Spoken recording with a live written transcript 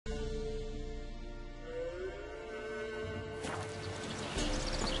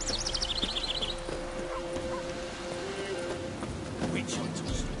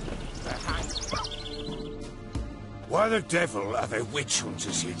Why the devil are there witch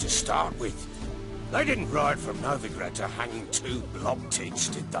hunters here to start with? They didn't ride from Novigrad to hang two blob-tits,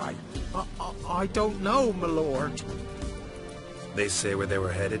 did they? I don't know, my lord. They say where they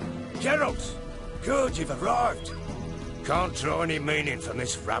were headed? Geralt! Good, you've arrived. Can't draw any meaning from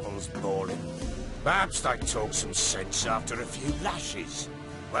this rabble's bawling. Perhaps they talk some sense after a few lashes.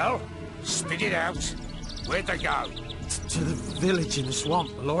 Well, spit it out. Where'd they go? To the village in the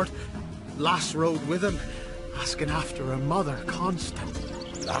swamp, my lord. Lass rode with him, asking after her mother,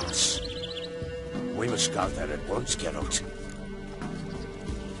 Constant. Lass? We must go there at once, Geralt.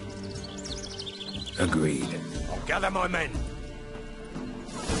 Agreed. I'll gather my men.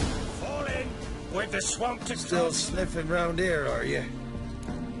 Fall in with the swamp to Still sniffing round here, are you?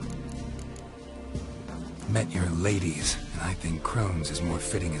 Met your ladies, and I think Crones is more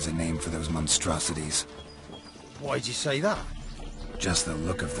fitting as a name for those monstrosities. Why'd you say that? Just the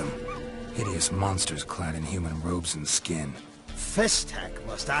look of them. Hideous monsters clad in human robes and skin. Fistek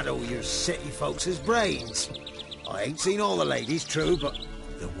must addle your city folks' brains. I ain't seen all the ladies, true, but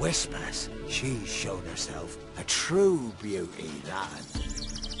the Wisp has. She's shown herself a true beauty, lad.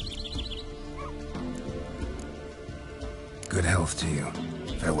 Good health to you.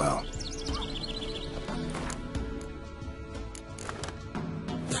 Farewell.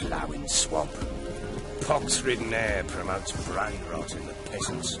 Ploughing swamp. Pox-ridden air promotes brain rot in the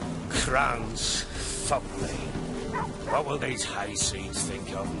peasants. Crowns, fuck me. What will these hayseeds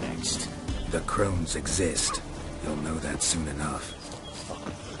think of next? The Crones exist. You'll know that soon enough.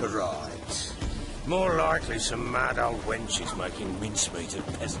 Right. More likely some mad old wenches making mincemeat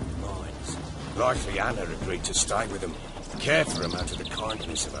of peasant minds. Likely Anna agreed to stay with them. Care for them out of the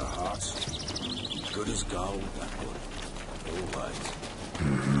kindness of her heart. Good as gold, that one. Always.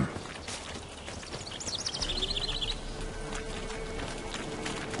 Mm-hmm.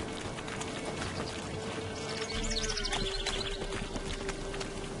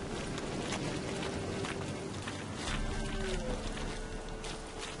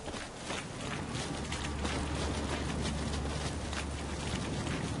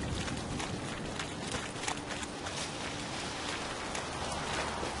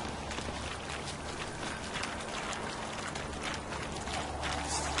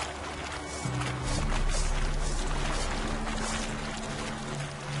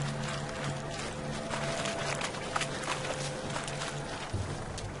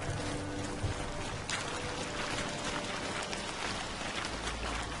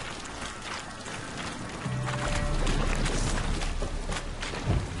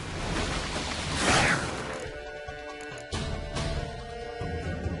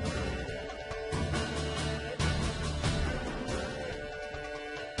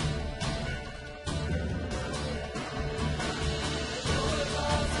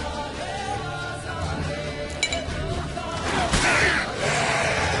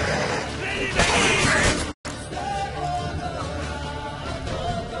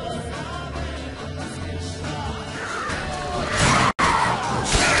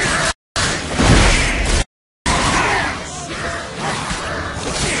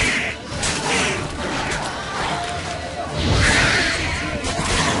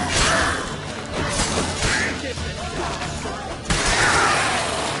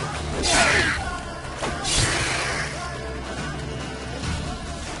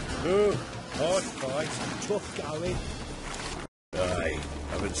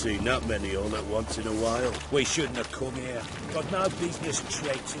 Seen that many all at once in a while. We shouldn't have come here. Got no business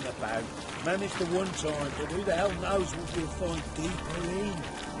traipsing about. Managed the one time, but who the hell knows what we'll find deeper in.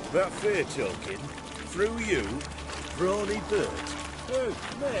 That fair talking. Through you, Brawny Bird. Who?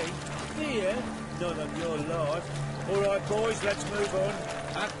 Me? Here? Not on your life. All right, boys, let's move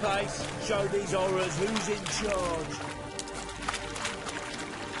on. At pace, show these horrors who's in charge.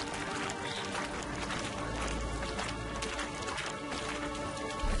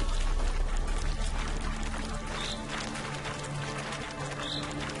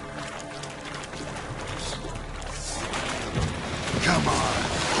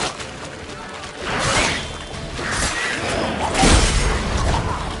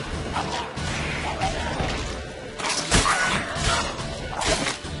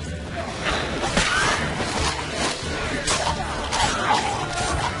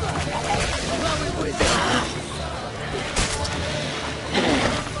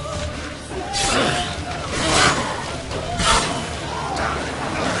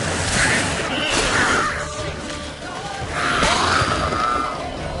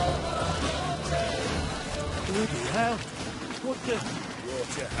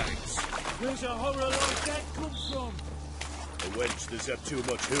 A wench that's had too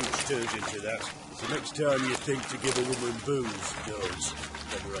much hooch turns into that. So next time you think to give a woman booze, don't.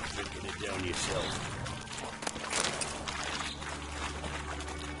 Better off drinking it down yourself.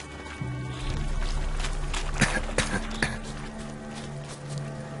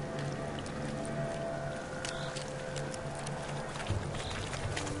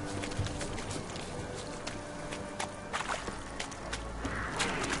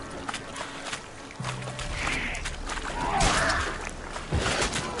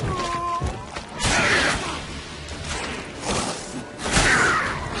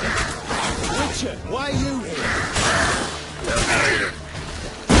 Why are you here?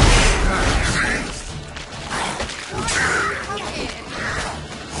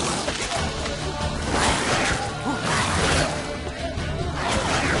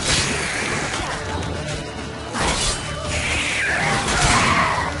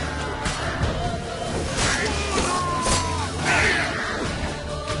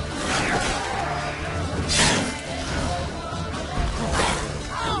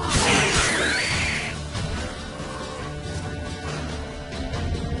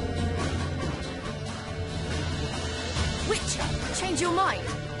 Change your mind?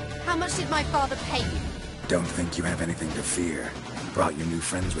 How much did my father pay you? Don't think you have anything to fear. Brought your new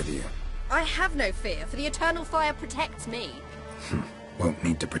friends with you. I have no fear, for the eternal fire protects me. Won't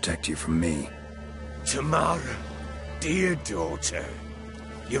need to protect you from me. Tamara, dear daughter,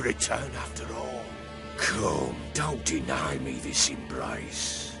 you return after all. Come, don't deny me this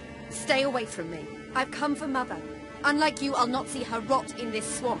embrace. Stay away from me. I've come for Mother. Unlike you, I'll not see her rot in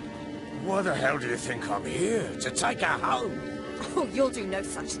this swamp. Why the hell do you think I'm here? To take her home? Oh, you'll do no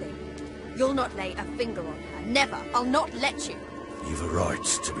such thing. You'll not lay a finger on her. Never. I'll not let you. You've a right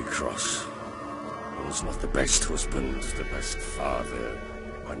to be cross. I was not the best husband, the best father,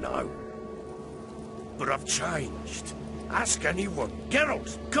 I know. But I've changed. Ask anyone.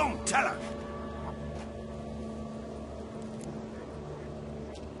 Geralt, come, tell her.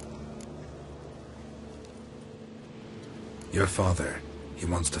 Your father, he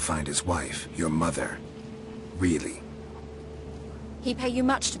wants to find his wife, your mother. Really? He pay you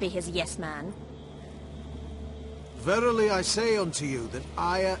much to be his yes man? Verily I say unto you that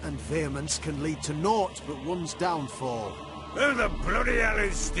ire and vehemence can lead to naught but one's downfall. Who the bloody hell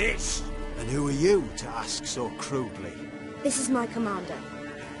is this? And who are you to ask so crudely? This is my commander.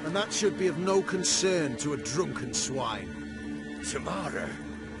 And that should be of no concern to a drunken swine. Tamara,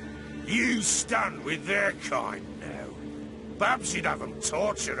 you stand with their kind now. Perhaps you'd have them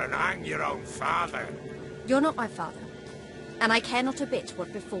torture and hang your own father. You're not my father, and I care not a bit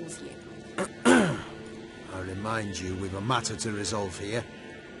what befalls you. I remind you we've a matter to resolve here.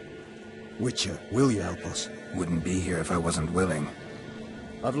 Witcher, will you help us? Wouldn't be here if I wasn't willing.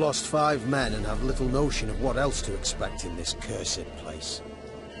 I've lost 5 men and have little notion of what else to expect in this cursed place.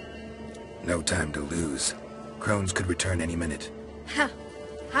 No time to lose. Crones could return any minute. Ha!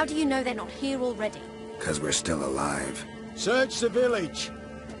 How do you know they're not here already? 'Cause we're still alive. Search the village!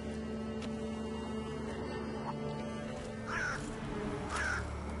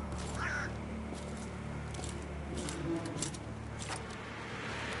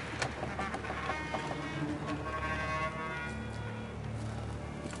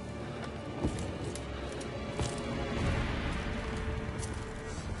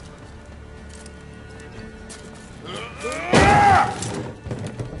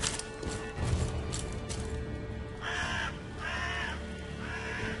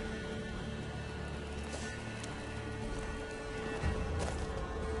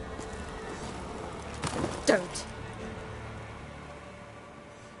 Don't.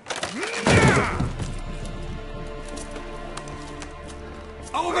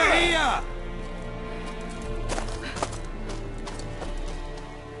 Over here!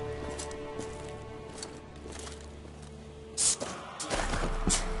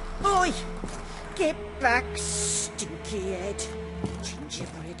 Oi! Get back, stinky head.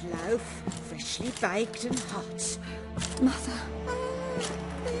 Gingerbread loaf, freshly baked and hot. Mother.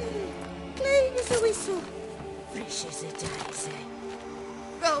 Clean as a whistle. Fresh as a daisy.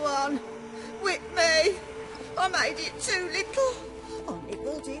 Go on, whip me. I made it too little. I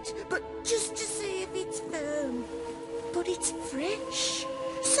nibbled it, but just to see if it's firm. But it's fresh,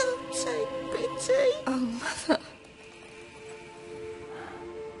 so take pity. Oh, Mother.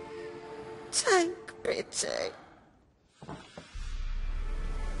 Take pity.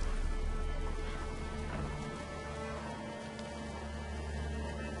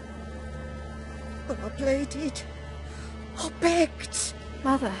 I pleaded. I begged.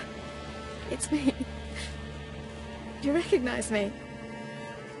 Mother. It's me. Do you recognize me?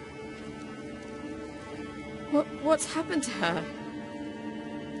 What's happened to her?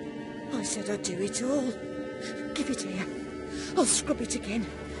 I said I'd do it all. Give it here. I'll scrub it again.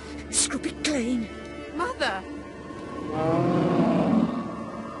 Scrub it clean. Mother!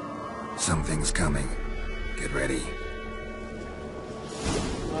 Something's coming. Get ready.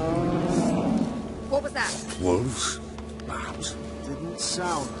 What was that? Wolves? Perhaps. Didn't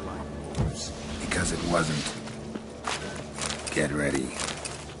sound like wolves. Because it wasn't. Get ready.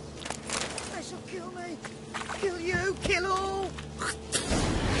 They shall kill me. Kill you. Kill all.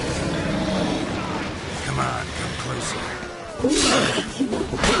 Come on, come closer.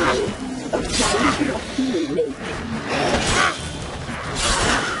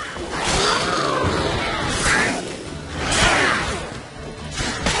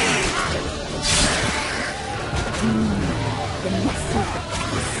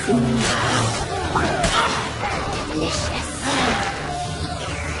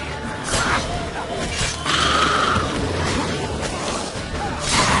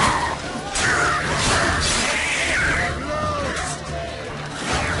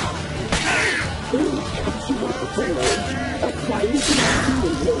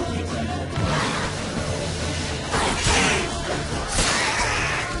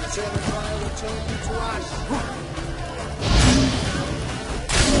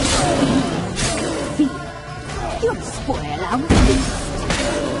 You'll spoil our feast.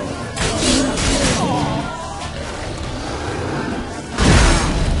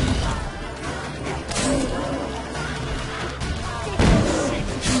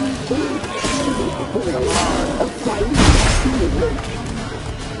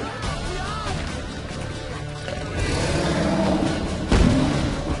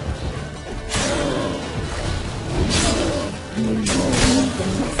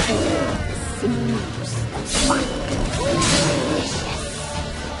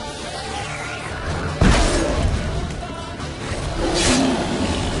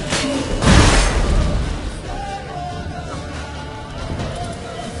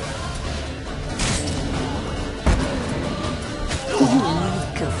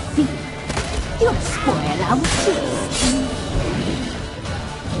 You'll spoil our feast.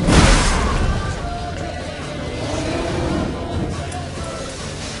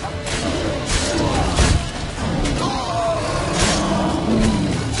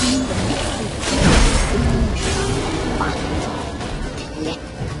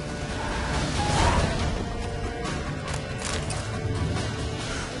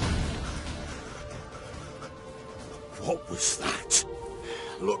 What was that?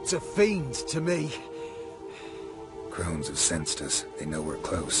 Looked a fiend to me. Crones have sensed us. They know we're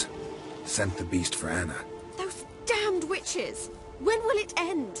close. Sent the beast for Anna. Those damned witches! When will it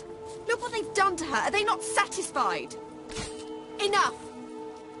end? Look what they've done to her. Are they not satisfied? Enough!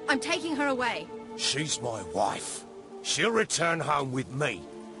 I'm taking her away. She's my wife. She'll return home with me.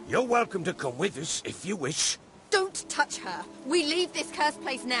 You're welcome to come with us if you wish. Don't touch her. We leave this cursed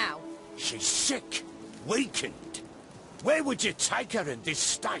place now. She's sick, weakened. Where would you take her in this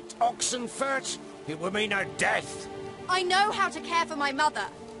state? Oxenfurt? It would mean her death. I know how to care for my mother.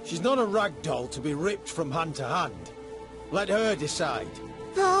 She's not a rag doll to be ripped from hand to hand. Let her decide.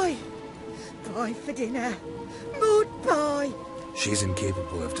 Pie. Pie for dinner. Mud pie. She's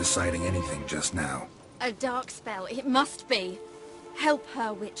incapable of deciding anything just now. A dark spell, it must be. Help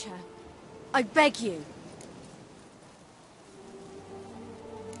her, Witcher. I beg you.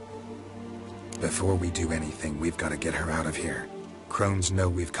 Before we do anything, we've got to get her out of here. Crones know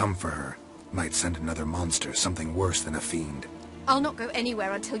we've come for her. Might send another monster, something worse than a fiend. I'll not go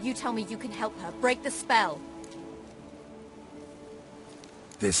anywhere until you tell me you can help her. Break the spell.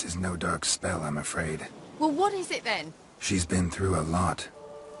 This is no dark spell, I'm afraid. Well, what is it then? She's been through a lot.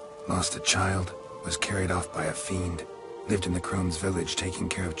 Lost a child, was carried off by a fiend, lived in the Crones village taking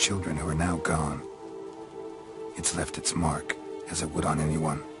care of children who are now gone. It's left its mark, as it would on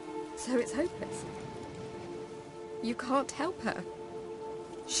anyone. So it's hopeless. You can't help her.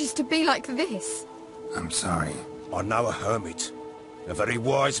 She's to be like this. I'm sorry. I know a hermit. A very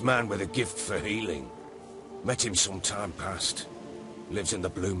wise man with a gift for healing. Met him some time past. Lives in the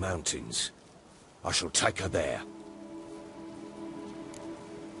Blue Mountains. I shall take her there.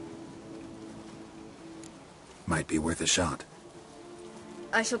 Might be worth a shot.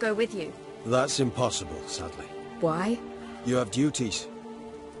 I shall go with you. That's impossible, sadly. Why? You have duties.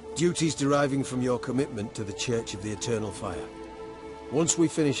 Duties deriving from your commitment to the Church of the Eternal Fire. Once we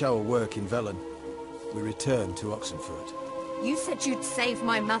finish our work in Velen, we return to Oxenfurt. You said you'd save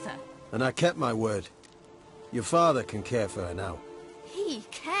my mother. And I kept my word. Your father can care for her now. He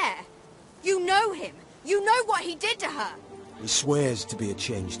care? You know him. You know what he did to her. He swears to be a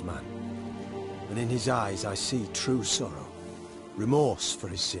changed man. and in his eyes I see true sorrow, remorse for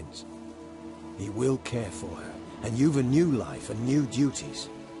his sins. He will care for her, and you've a new life and new duties.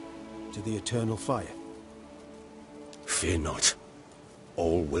 To the eternal fire. Fear not.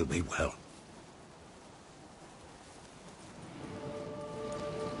 All will be well.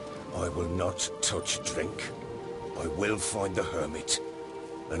 I will not touch drink. I will find the hermit.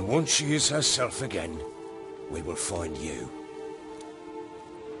 And once she is herself again, we will find you.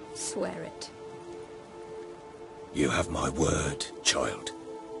 Swear it. You have my word, child.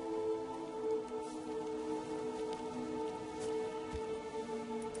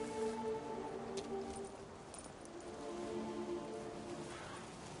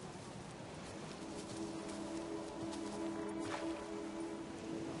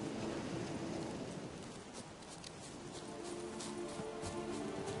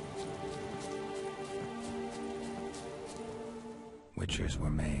 Witchers were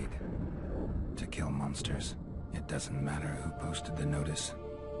made to kill monsters. It doesn't matter who posted the notice.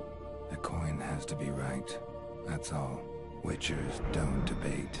 The coin has to be right. That's all. Witchers don't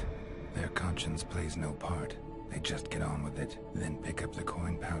debate. Their conscience plays no part. They just get on with it, then pick up the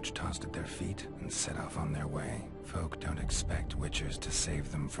coin pouch tossed at their feet and set off on their way. Folk don't expect witchers to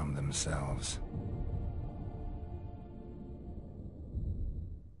save them from themselves.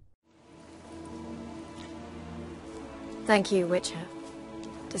 Thank you, Witcher.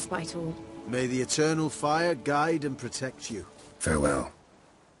 Despite all. May the eternal fire guide and protect you. Farewell.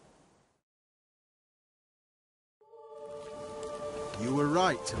 You were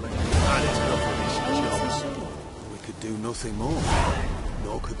right to let me had enough of this job. We could do nothing more.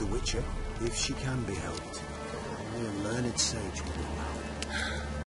 Nor could the Witcher, if she can be helped. Only a learned sage would know.